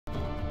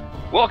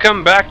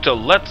Welcome back to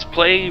Let's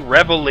Play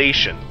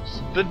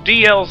Revelations, the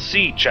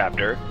DLC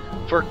chapter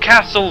for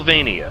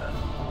Castlevania,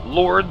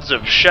 Lords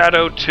of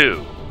Shadow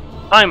 2.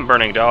 I'm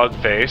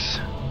BurningDogFace,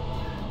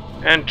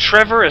 and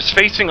Trevor is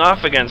facing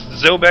off against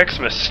Zobek's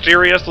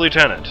mysterious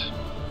lieutenant.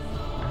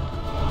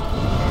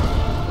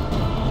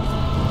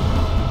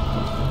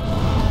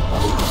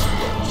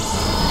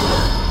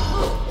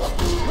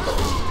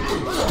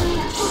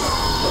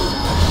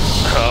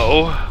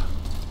 Oh.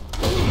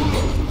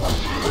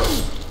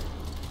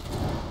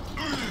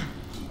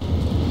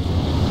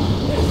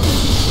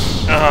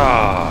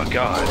 Oh,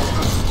 God.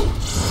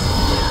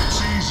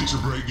 It's easy to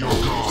break your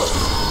guard.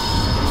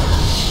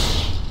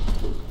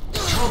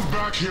 Come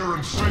back here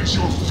and face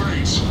your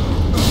fate.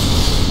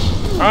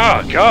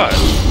 Oh, God.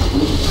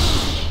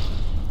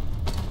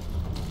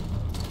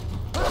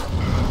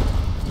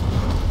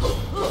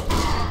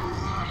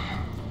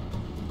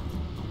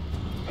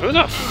 Who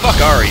the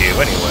fuck are you,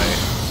 anyway?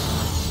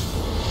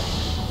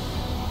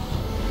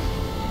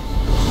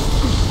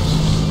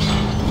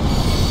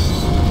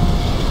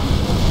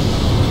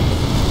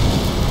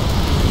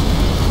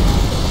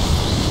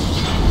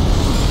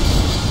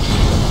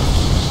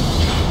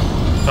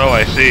 Oh,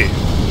 I see.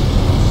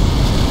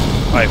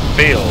 I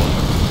failed.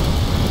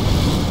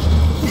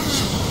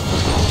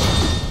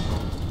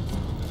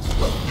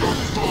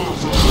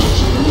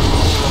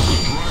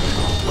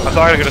 I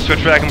thought I could have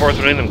switched back and forth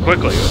between them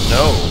quickly, but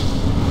no.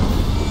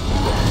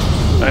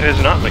 That is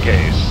not the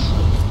case.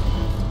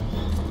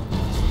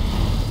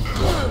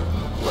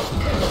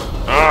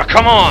 Ah,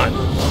 come on!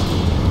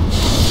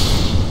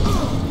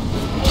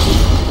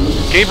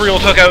 Gabriel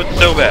took out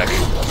Zobek.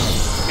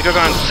 He took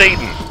on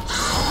Satan.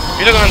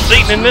 He took on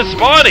Satan in this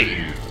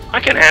body! I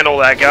can handle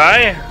that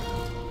guy!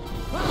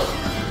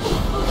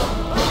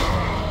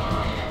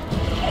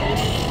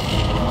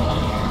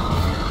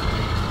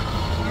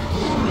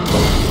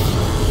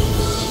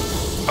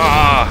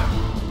 Ah!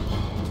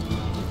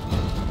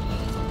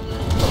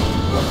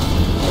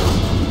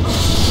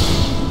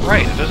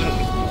 Right, it doesn't...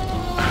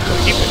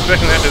 I keep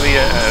expecting that to be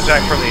an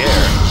attack from the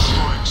air.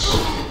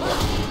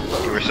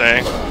 You were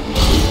saying?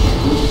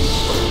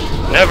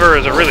 Never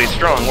is a really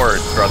strong word,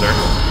 brother.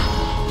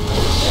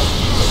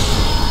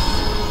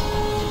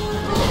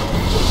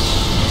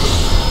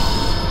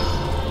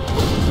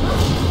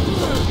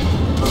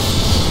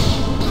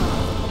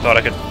 Thought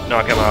I could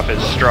knock him off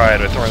his stride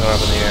by throwing him up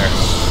in the air.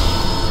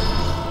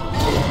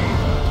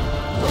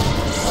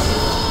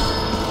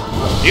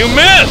 You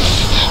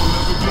missed!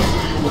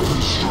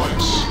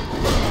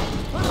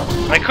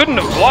 I couldn't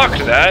have blocked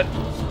that.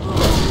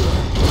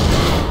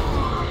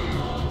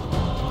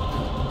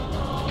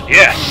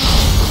 Yes!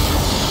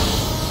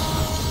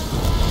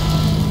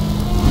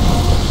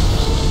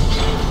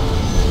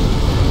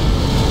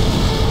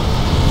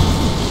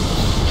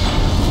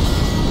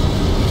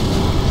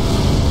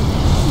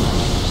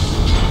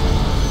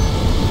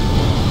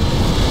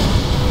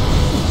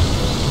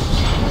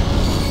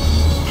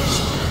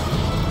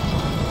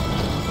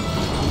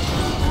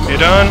 You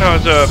done? I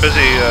was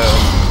busy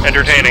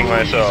entertaining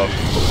myself.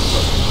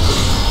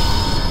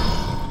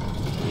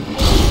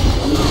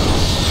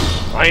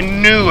 I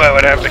knew I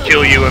would have to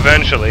kill you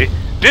eventually.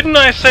 Didn't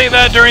I say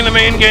that during the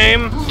main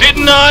game?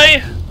 Didn't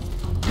I?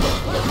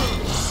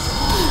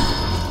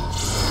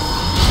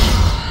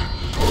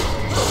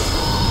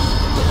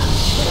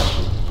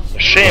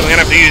 Shame, I'm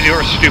gonna have to use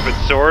your stupid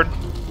sword.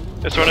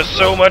 This one is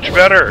so much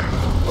better.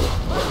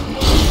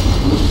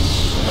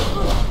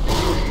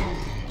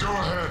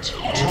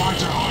 Try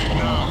to hide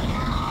now.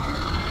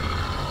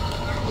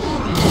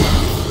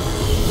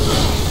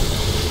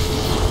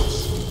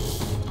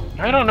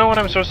 I don't know what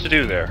I'm supposed to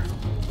do there.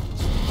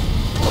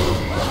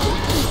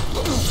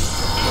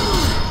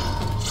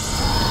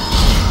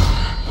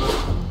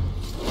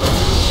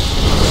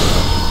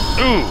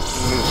 Ooh,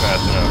 didn't move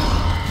fast enough.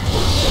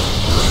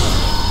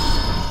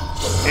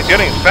 He's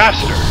getting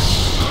faster.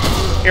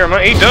 Here,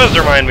 he does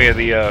remind me of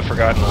the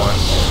Forgotten One.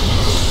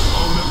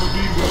 I'll never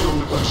be where your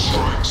weapon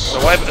strikes.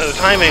 The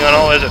timing on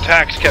all his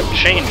attacks kept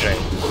changing.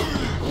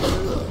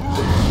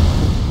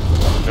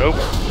 Nope.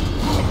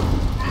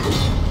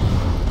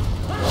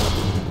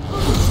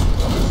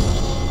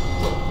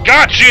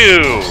 Got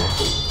you!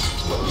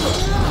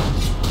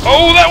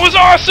 Oh, that was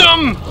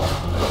awesome!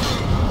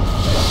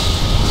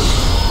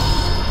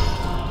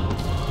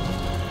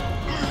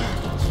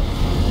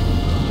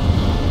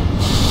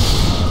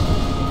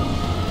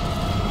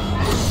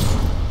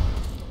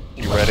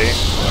 You ready?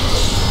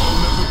 I'll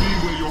never be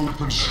where your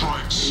weapon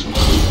strikes.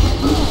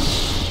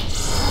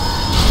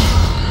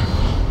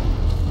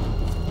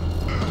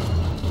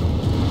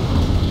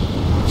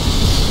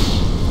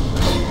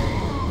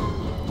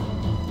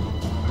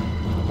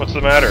 What's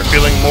the matter?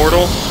 Feeling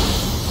mortal?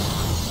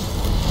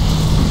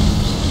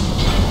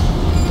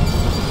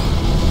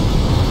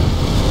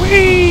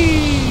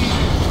 Whee!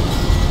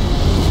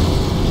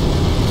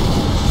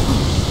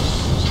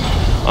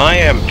 I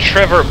am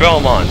Trevor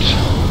Belmont,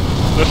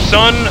 the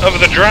son of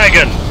the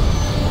dragon.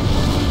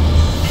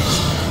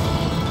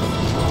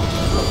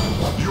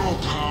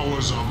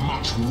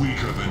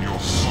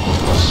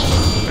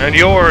 And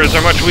yours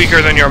are much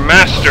weaker than your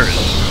master's.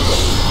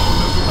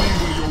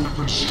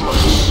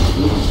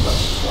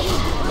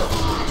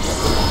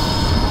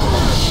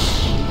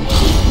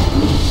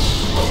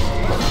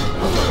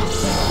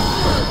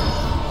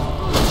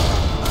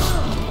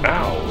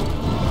 Ow.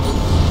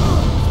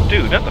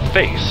 Dude, not the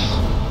face.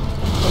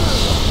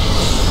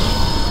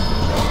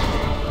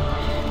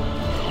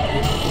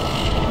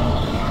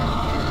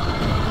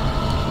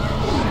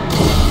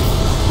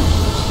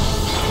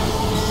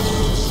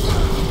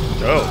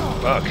 Oh,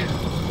 fuck.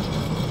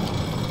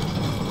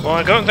 Well,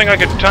 I don't think I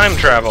could time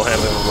travel him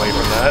away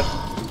from that.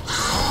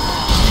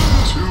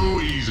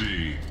 Too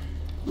easy.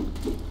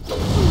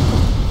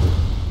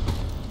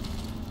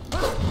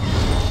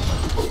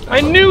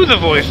 I knew the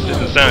voice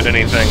didn't sound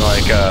anything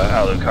like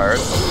Alucard.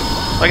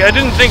 Like, I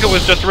didn't think it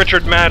was just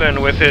Richard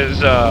Madden with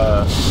his,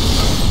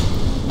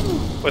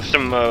 with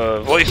some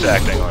voice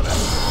acting on it.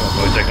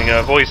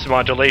 Voice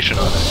modulation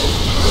on it.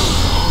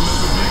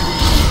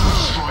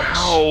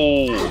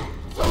 Ow!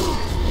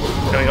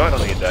 I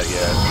don't need that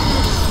yet.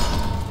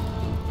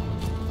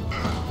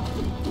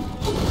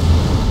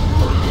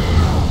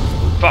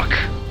 Fuck.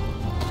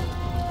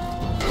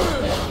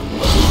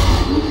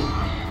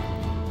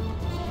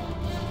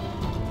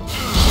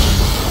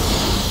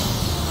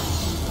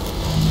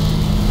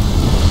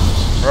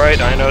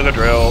 Right, I know the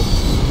drill.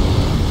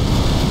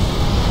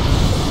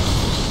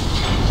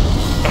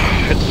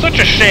 It's such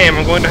a shame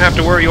I'm going to have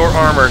to wear your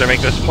armor to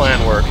make this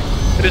plan work.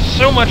 It is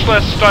so much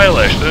less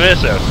stylish than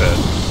this outfit.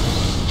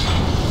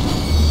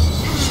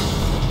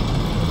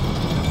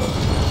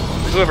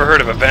 Whoever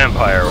heard of a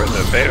vampire with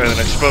an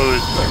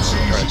exposed...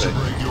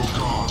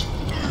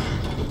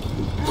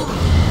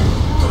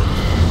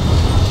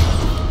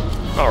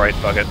 Alright,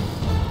 fuck it.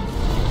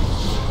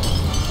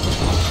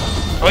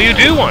 Oh, you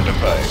do want to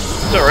fight?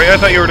 Sorry, I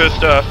thought you were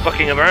just,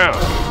 fucking around.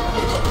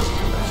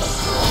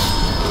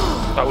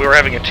 Thought we were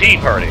having a tea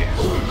party.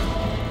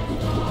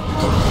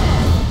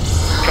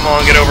 Come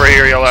on, get over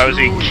here, you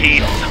lousy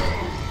Keith.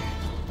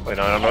 Wait,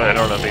 no, I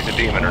don't know if he's a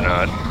demon or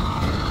not.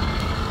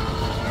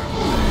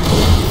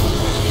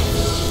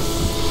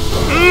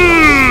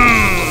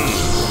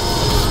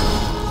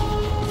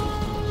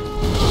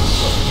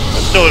 I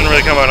still didn't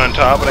really come out on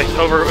top, but I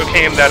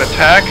overcame that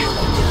attack,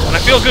 and I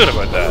feel good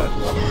about that.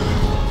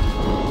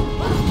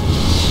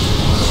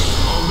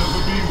 I'll never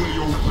be where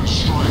your weapon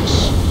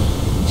strikes.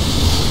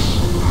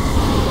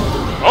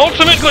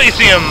 Ultimate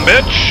Glacium,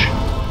 bitch!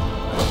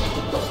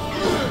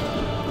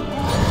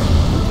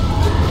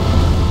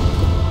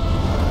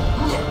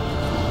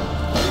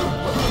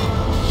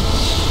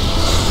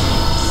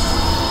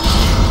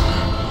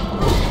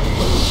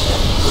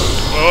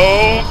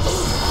 Oh!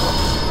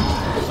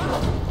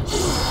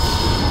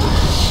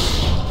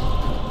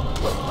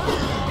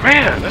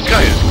 Man, this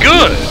guy is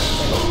good!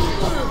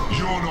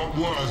 You're not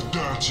worth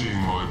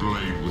dirtying my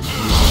blade with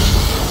blood.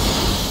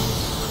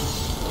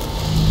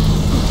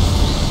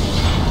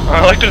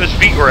 I liked that his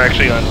feet were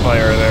actually on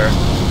fire there.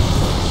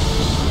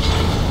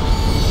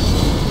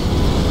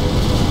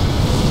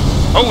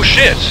 Oh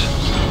shit!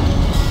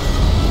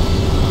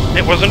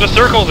 It wasn't a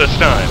circle this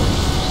time.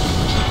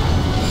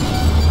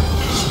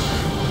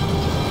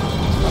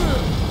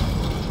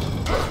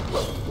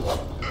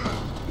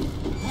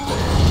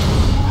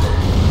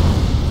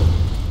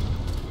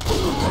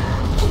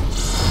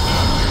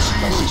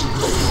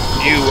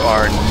 You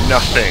are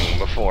nothing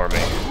before me.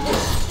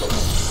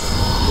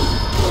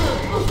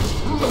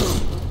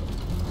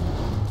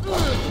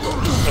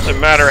 Doesn't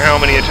matter how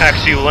many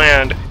attacks you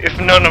land if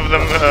none of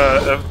them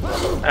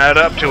add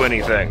up to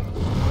anything.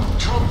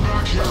 Come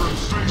back here and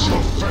face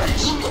your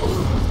fate.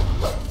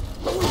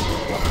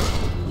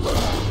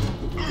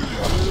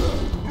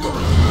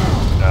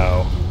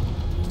 No.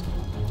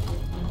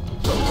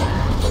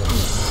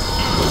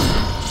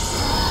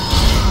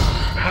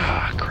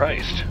 Ah,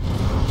 Christ.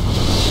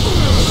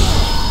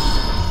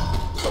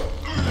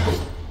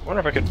 I wonder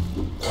if I could...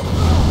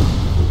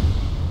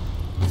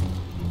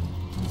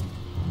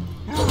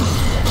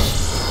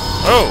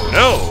 Oh,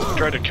 no! I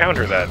tried to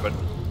counter that, but...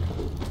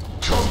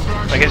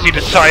 I guess he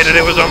decided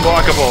it was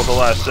unblockable at the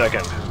last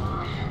second.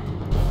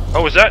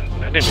 Oh, was that...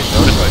 I didn't even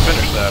notice if I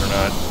finished that or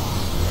not.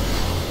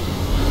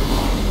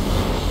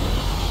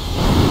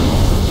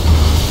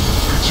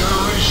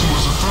 Regeneration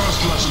was the first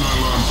lesson I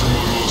learned from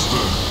my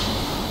master.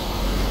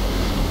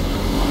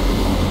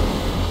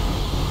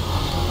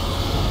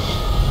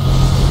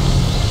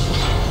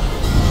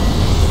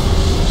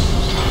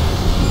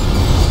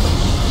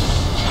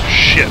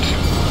 Shit.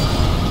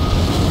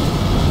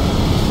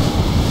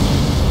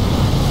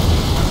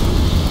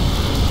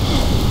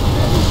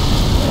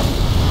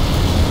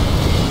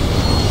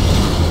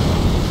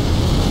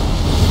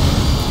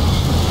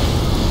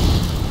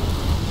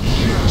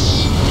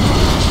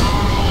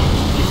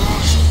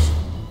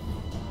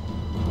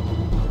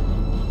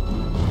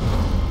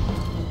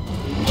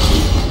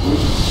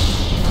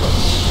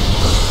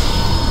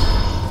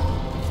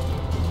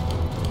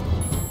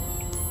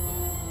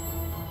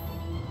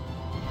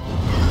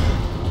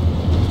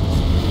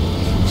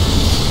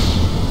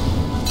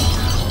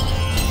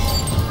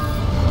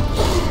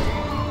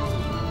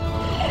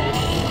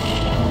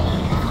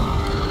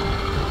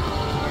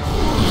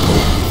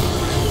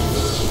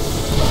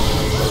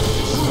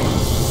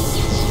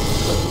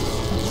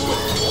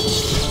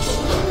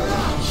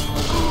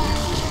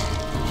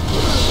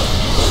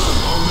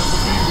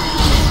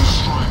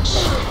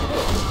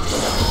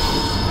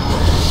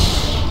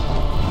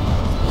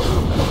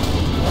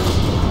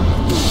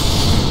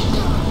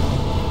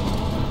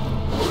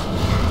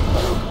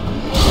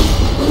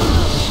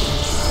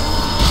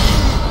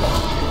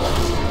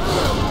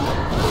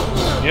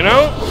 You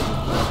know?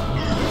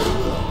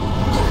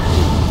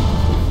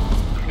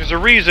 There's a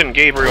reason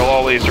Gabriel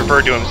always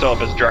referred to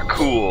himself as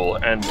Dracula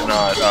and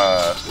not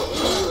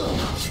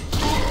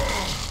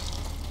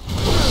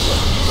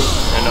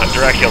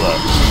Dracula.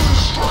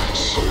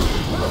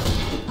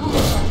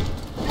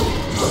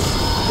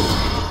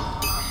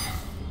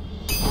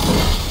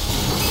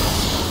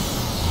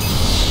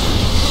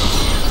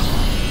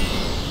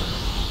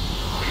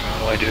 How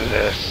do I do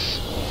this?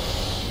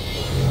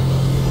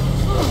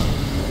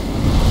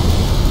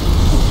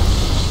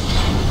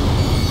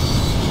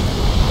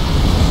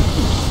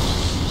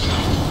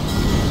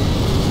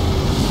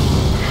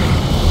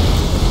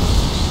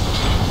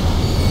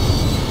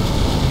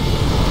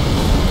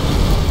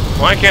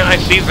 Why can't I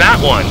see that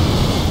one?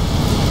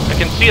 I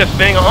can see a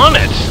thing on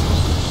it.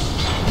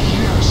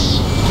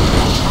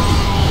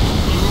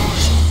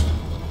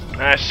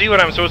 And I see what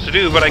I'm supposed to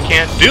do, but I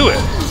can't do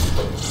it.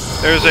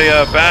 There's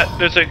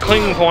a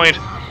clinging point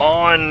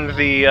on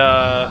the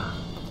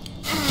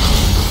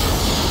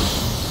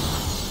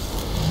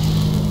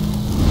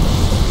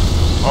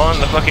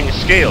fucking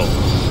scales.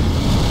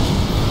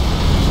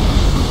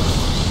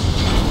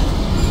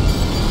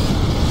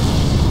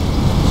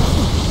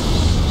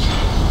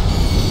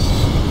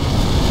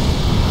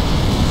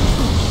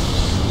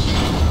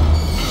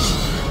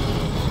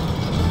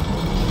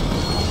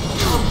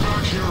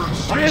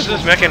 Why is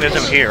this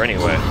mechanism here,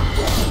 anyway?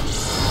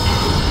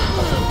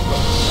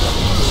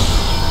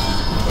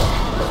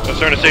 I was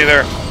trying to say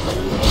there,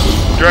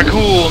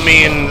 Dracula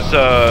means,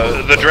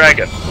 the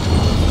dragon.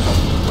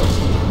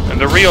 And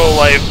the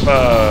real-life,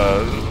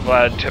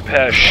 Vlad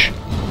Tepes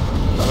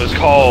was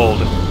called,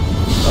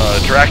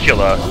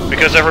 Dracula,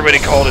 because everybody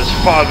called his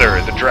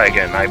father the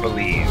dragon, I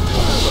believe.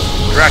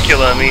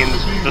 Dracula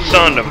means the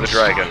son of the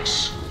dragon.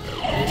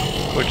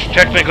 Which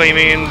technically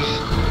means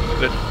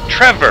that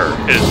Trevor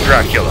is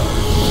Dracula,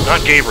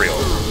 not Gabriel.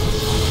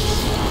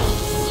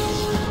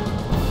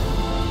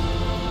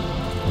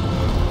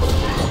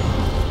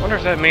 I wonder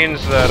if that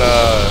means that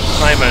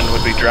Simon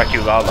would be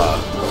Dracula.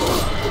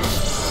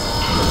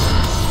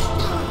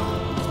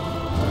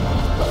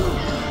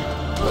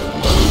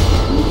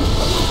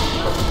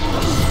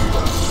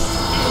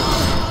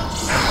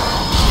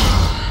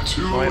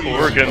 My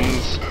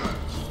organs.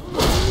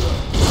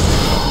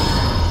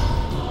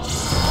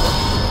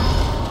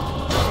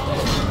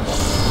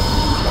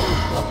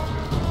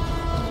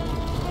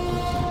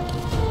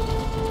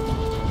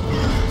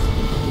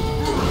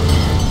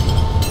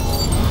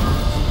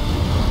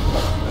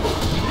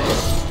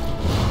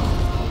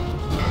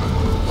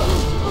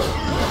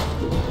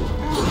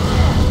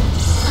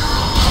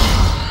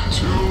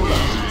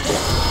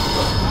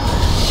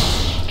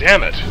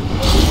 Damn it.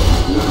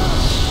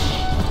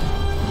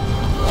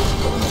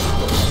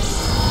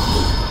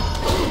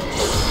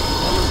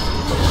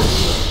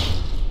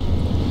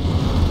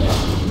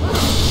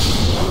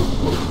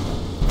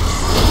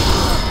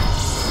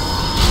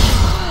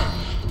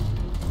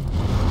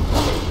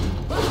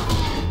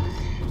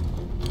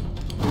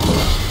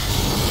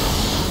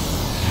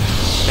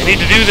 I need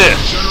to do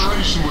this.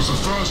 Generation was the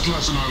first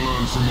lesson I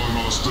learned from my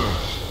master.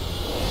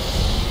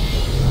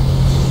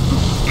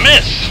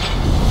 Missed.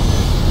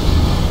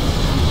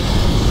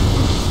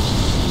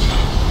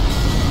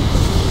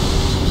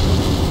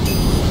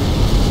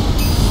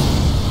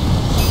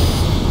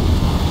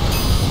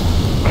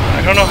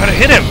 I don't know how to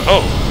hit him.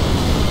 Oh.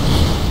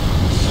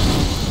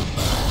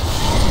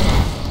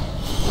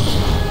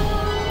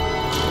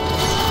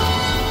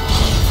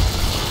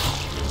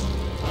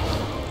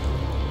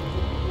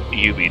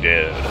 You be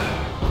dead.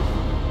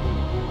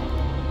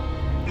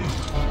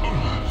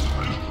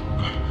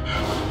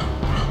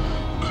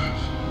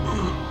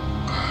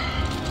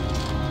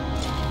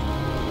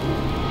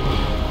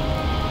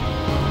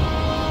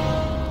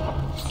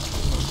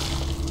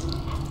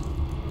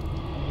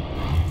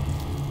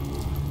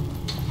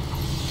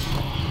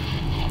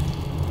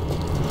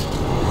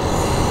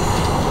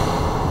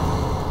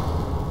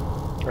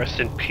 Rest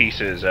in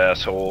pieces,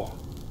 asshole.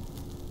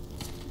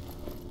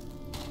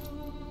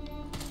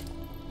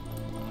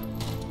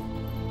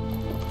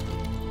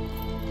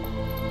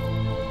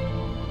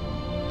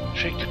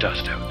 Shake the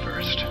dust out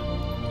first.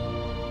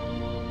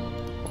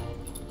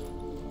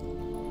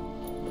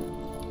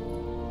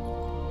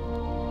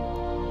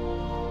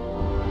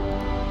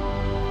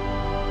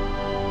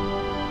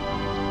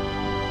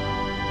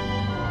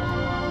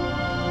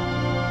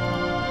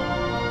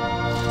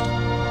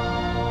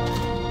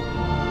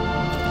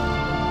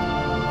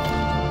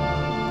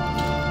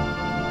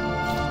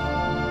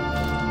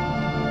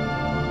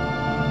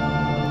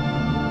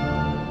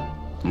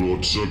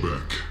 Lord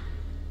Zobek.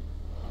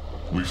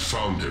 We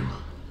found him.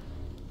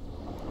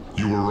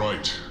 You were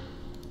right.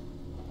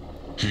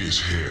 He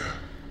is here.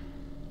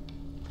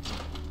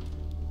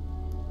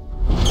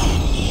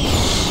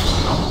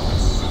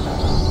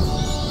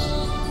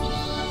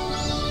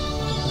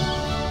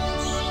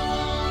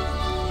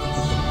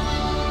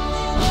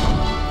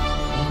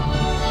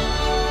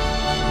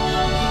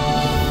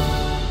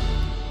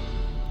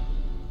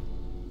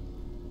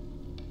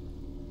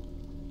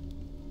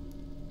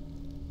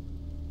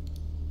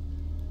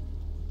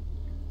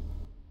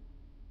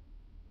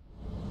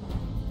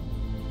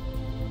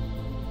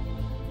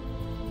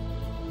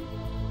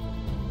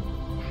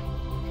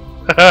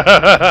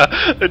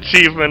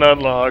 Achievement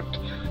unlocked.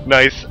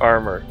 Nice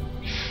armor.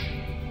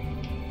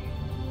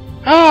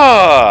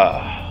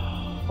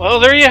 Ah, well,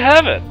 there you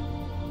have it.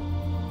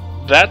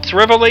 That's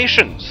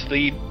Revelations,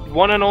 the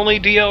one and only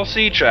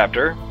DLC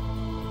chapter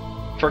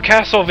for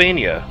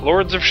Castlevania,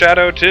 Lords of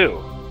Shadow 2.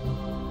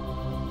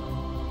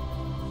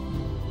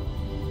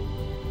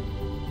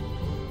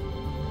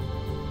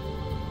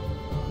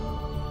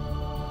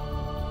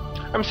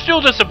 I'm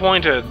still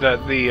disappointed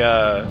that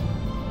the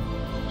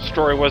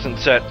story wasn't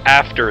set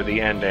after the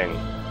ending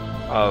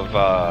of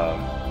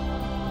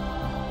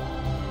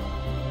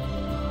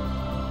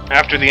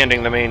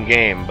the main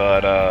game,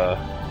 but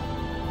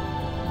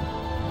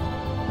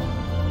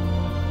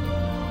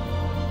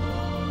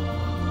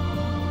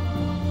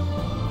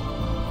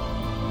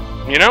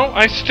you know,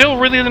 I still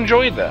really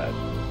enjoyed that.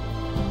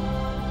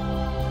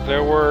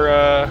 There were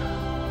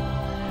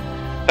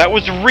that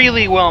was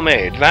really well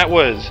made. That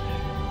was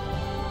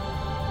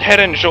head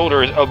and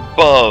shoulders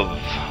above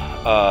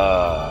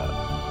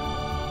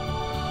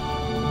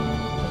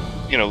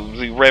you know,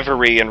 the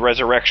Reverie and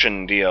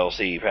Resurrection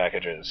DLC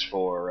packages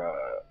for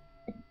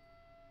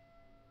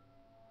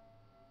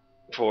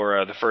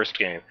the first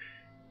game.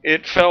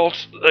 It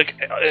felt like,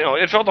 you know,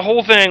 it felt the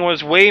whole thing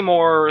was way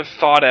more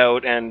thought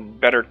out and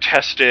better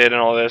tested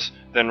and all this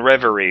than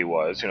Reverie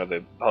was. You know,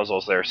 the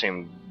puzzles there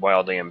seemed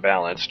wildly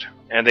imbalanced,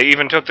 and they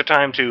even took the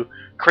time to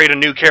create a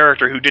new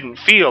character who didn't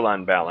feel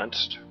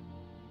unbalanced.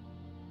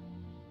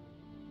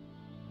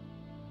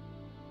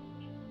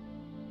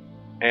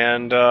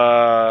 And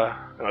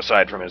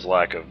aside from his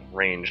lack of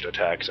ranged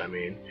attacks, I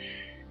mean.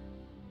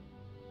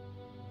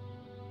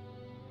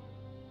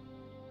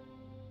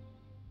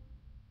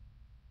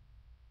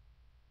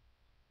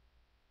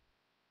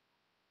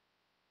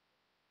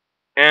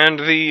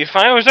 And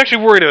I was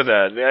actually worried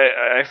about that.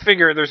 I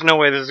figured there's no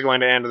way this is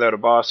going to end without a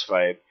boss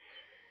fight.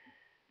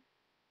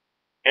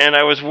 And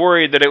I was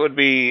worried that it would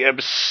be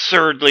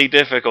absurdly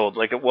difficult,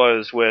 like it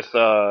was with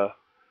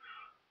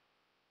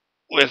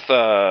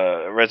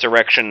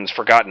Resurrection's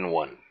Forgotten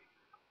One.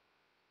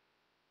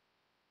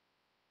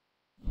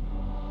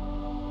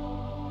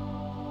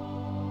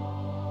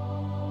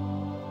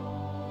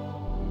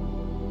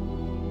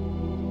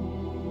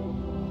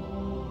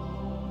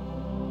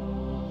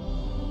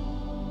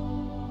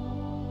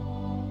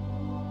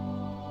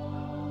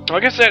 I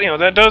guess that, you know,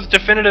 that does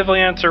definitively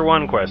answer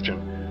one question.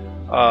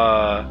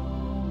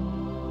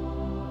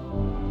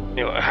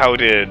 You know, how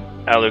did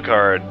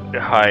Alucard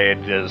hide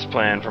his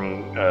plan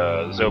from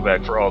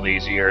Zobek for all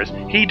these years?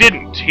 He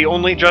didn't. He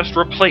only just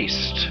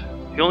replaced.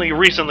 He only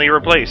recently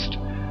replaced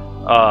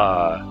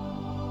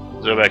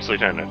Zobek's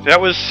lieutenant. That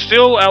was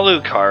still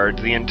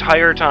Alucard the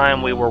entire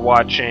time we were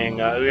watching.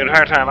 The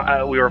entire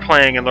time we were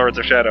playing in Lords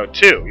of Shadow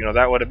 2. You know,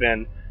 that would have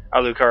been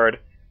Alucard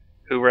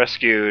who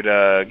rescued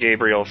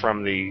Gabriel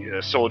from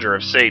the Soldier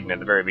of Satan at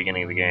the very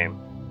beginning of the game.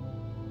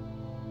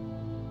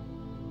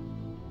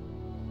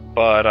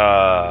 But,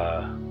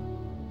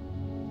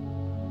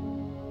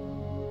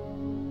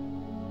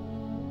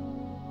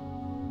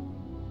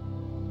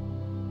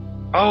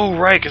 oh,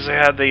 right, because they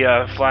had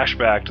the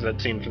flashback to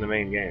that scene from the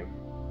main game.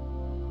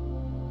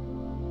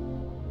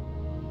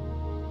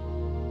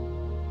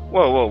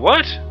 Whoa,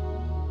 what?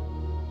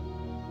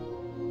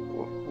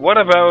 What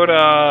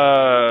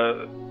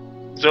about,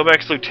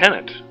 Zobek's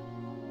lieutenant?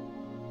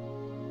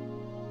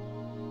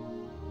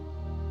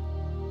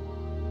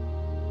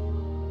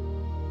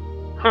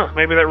 Huh,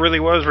 maybe that really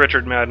was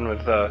Richard Madden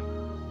with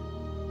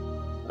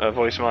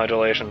voice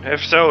modulation.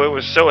 If so, it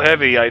was so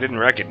heavy I didn't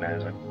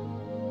recognize it.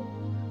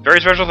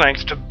 Very special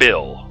thanks to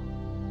Bill.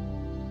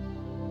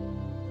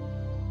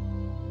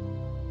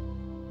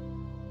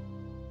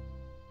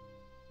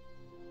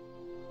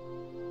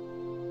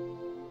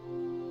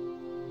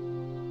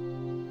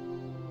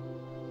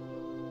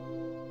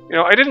 You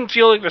know, I didn't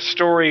feel like the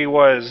story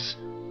was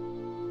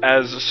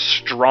as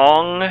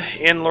strong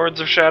in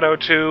Lords of Shadow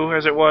 2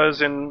 as it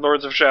was in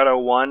Lords of Shadow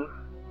 1.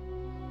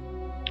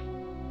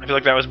 I feel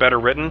like that was better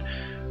written.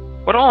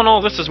 But all in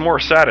all, this is more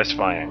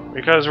satisfying,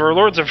 because where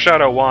Lords of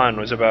Shadow 1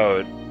 was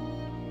about,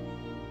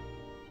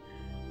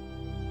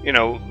 you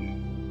know,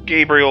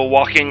 Gabriel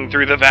walking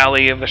through the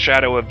valley of the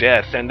shadow of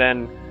death, and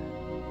then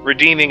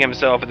redeeming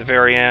himself at the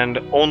very end,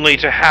 only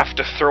to have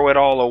to throw it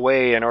all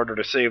away in order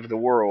to save the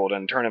world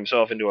and turn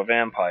himself into a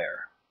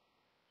vampire.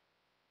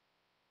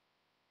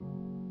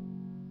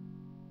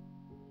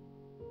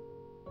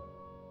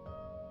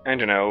 And,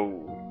 you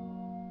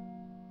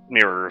know,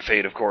 Mirror of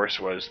Fate, of course,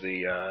 was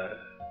the,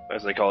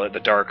 as they call it, the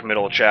dark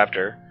middle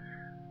chapter,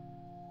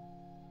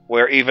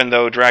 where even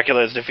though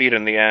Dracula is defeated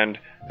in the end,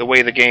 the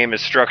way the game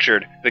is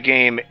structured, the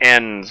game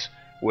ends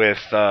with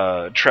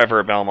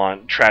Trevor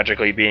Belmont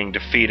tragically being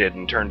defeated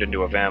and turned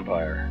into a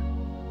vampire.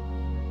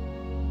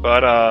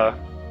 But, oh,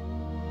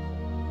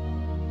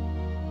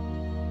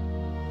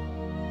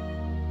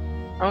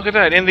 look at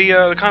that. In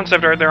the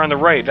concept art there on the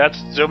right, that's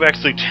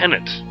Zobek's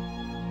lieutenant.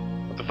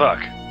 What the fuck?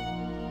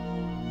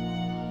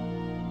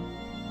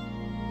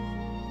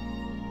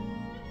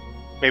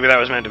 Maybe that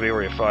was meant to be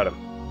where you fought him.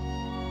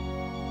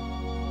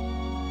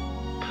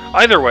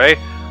 Either way,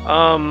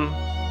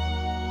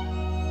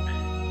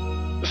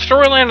 The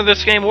storyline of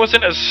this game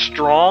wasn't as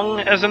strong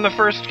as in the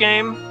first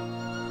game,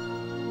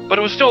 but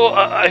it was still,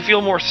 I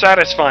feel, more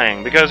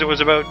satisfying because it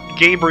was about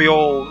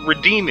Gabriel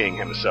redeeming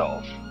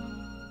himself.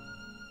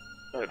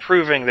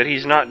 Proving that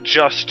he's not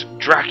just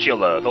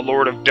Dracula, the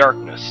Lord of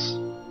Darkness.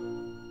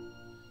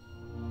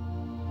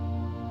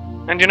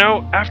 And you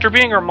know, after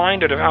being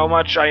reminded of how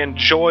much I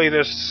enjoy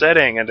this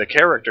setting and the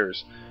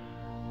characters,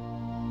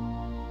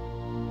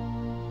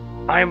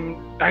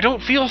 I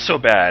don't feel so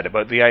bad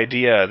about the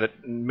idea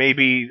that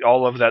maybe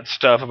all of that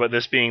stuff about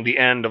this being the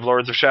end of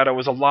Lords of Shadow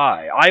was a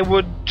lie. I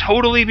would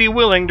totally be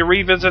willing to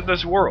revisit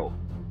this world.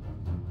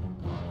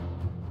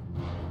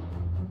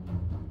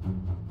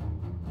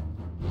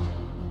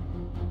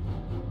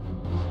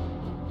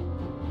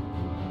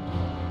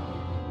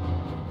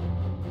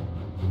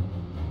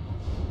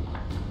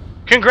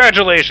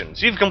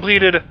 Congratulations, you've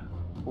completed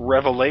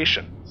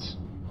Revelations.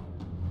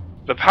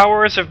 The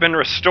powers have been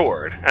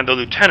restored, and the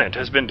Lieutenant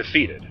has been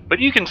defeated, but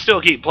you can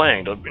still keep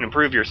playing to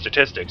improve your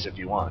statistics if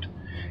you want.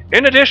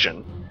 In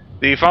addition,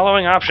 the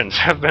following options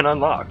have been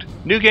unlocked.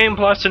 New Game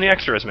Plus in the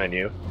Extras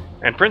menu,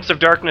 and Prince of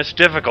Darkness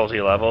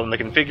difficulty level in the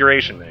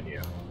Configuration menu.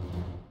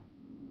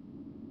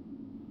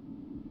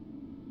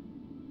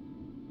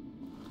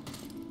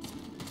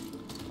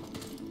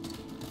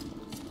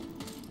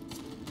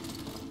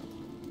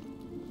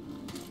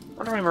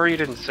 I wonder why Marie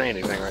didn't say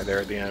anything right there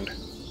at the end.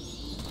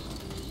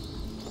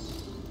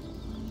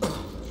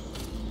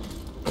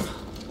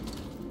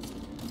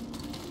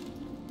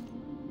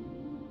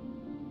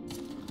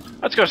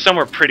 Let's go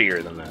somewhere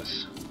prettier than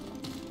this.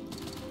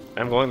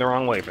 I'm going the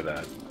wrong way for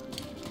that.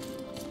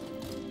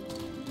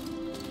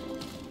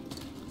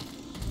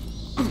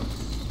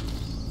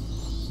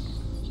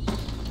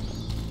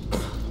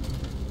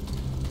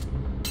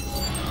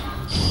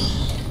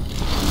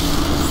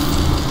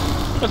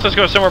 Let's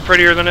go somewhere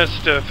prettier than this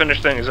to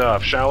finish things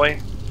off, shall we? You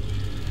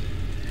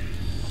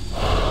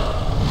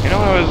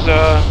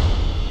know,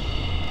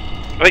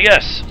 But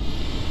yes,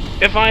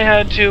 if I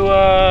had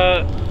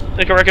to,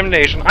 make a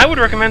recommendation, I would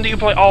recommend that you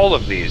play all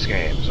of these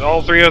games.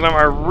 All three of them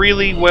are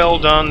really well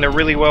done, they're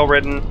really well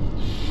written,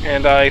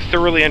 and I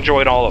thoroughly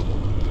enjoyed all of them.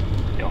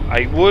 You know,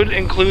 I would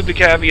include the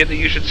caveat that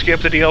you should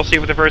skip the DLC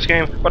with the first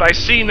game, but I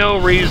see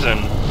no reason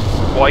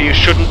why you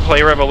shouldn't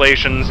play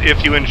Revelations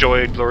if you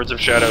enjoyed Lords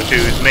of Shadow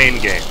 2's main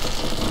game.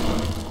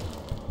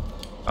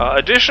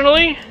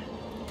 Additionally,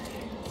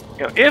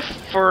 you know, if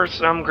for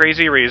some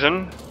crazy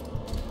reason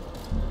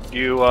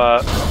you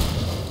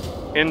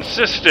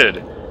insisted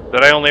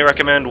that I only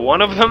recommend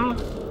one of them,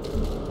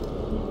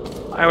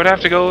 I would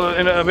have to go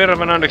in a bit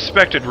of an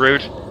unexpected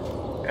route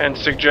and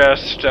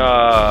suggest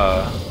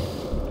oh,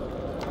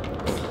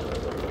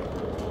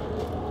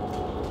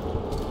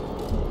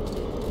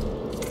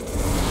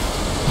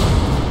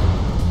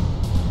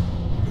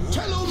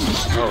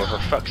 for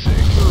fuck's sake.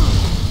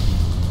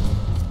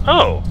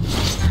 Oh!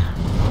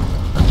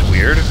 That's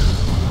weird.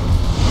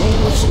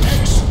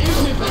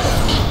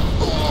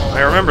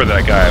 I remember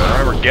that guy. I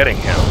remember getting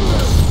him.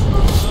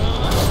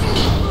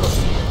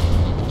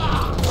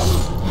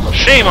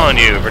 Shame on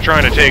you for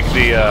trying to take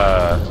the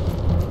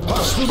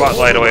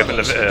spotlight away from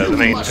the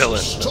main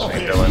villain.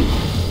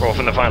 Well,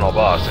 from the final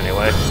boss,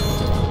 anyway.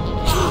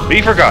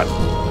 Be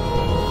forgotten.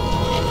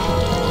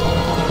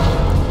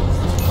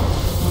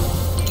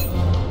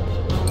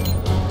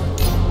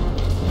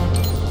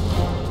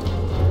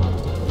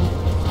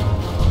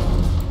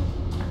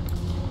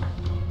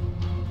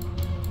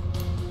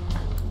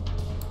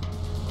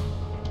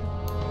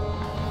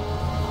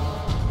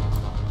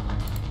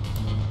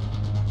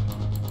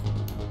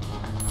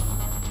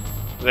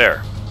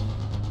 There.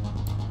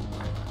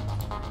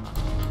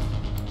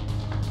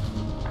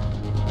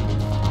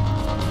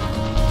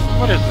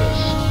 What is this?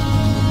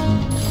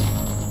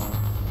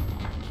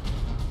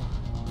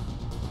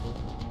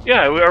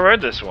 Yeah, I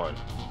read this one.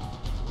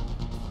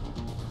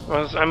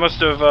 I must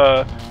have,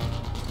 Oh,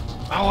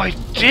 I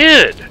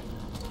did!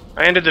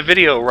 I ended the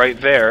video right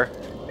there,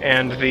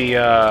 and the,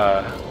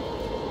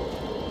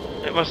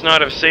 it must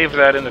not have saved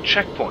that in the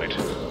checkpoint.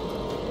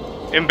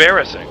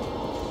 Embarrassing.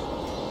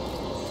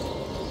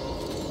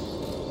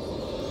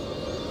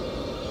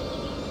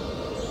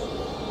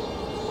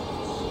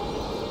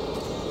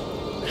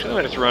 I'm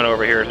going to just run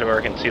over here so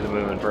I can see the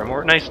moon for a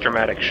more nice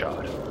dramatic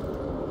shot.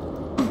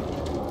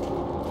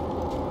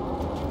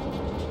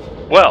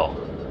 Well,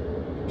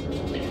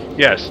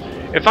 yes,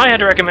 if I had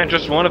to recommend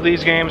just one of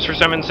these games for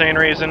some insane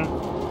reason,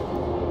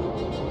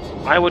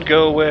 I would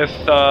go with,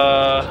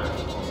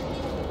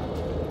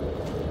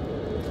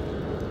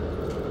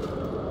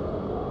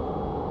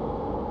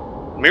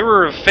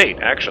 Mirror of Fate,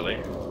 actually.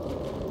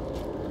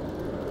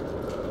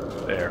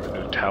 There,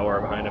 there's a tower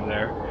behind him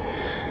there.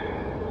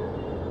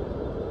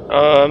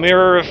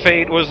 Mirror of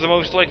Fate was the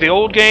most like the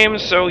old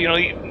games, so, you know,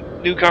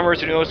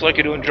 newcomers are most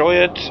likely to enjoy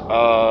it.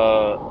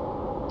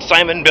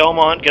 Simon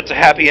Belmont gets a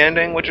happy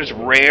ending, which is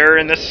rare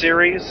in this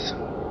series.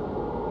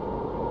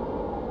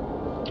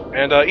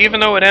 And even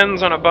though it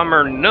ends on a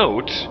bummer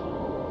note,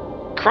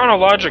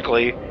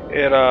 chronologically,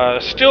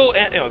 It still,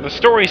 the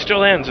story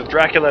still ends with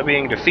Dracula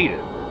being defeated.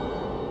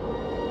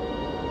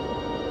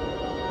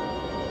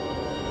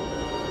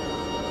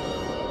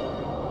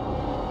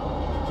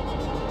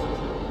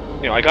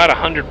 I got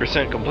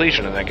 100%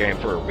 completion in that game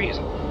for a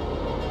reason.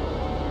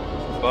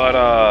 But,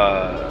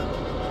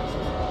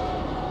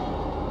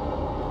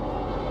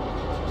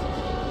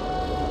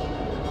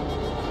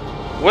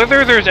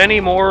 whether there's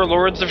any more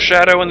Lords of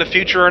Shadow in the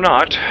future or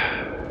not,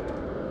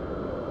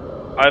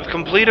 I've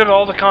completed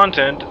all the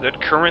content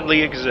that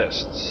currently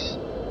exists.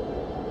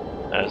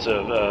 As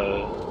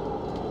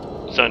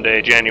of,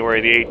 Sunday, January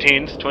the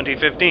 18th,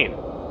 2015.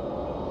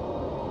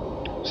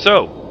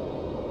 So,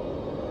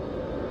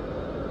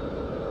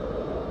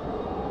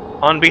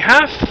 on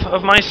behalf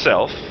of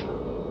myself,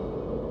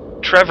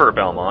 Trevor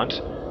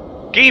Belmont,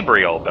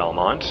 Gabriel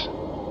Belmont,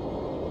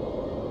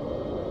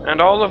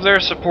 and all of their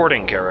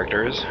supporting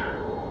characters,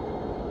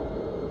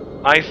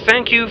 I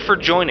thank you for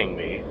joining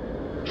me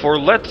for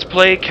Let's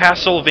Play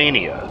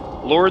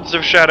Castlevania, Lords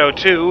of Shadow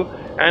 2,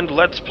 and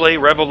Let's Play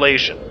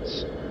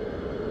Revelations.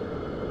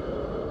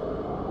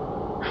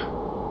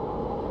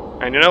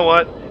 And you know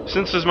what?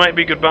 Since this might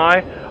be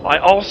goodbye, I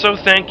also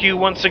thank you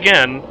once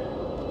again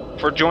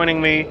for joining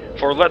me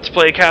for Let's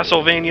Play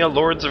Castlevania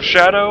Lords of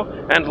Shadow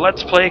and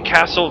Let's Play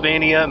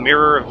Castlevania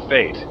Mirror of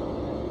Fate.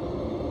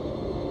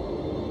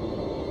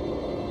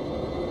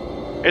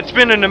 It's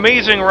been an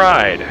amazing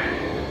ride,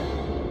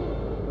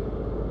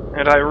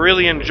 and I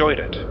really enjoyed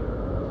it.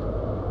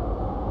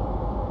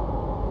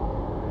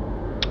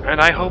 And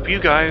I hope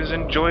you guys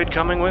enjoyed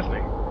coming with me.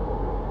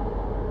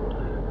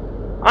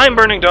 I'm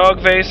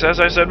BurningDogFace, as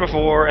I said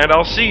before, and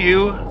I'll see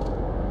you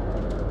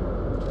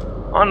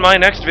on my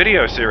next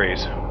video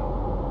series.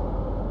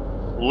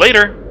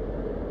 Later!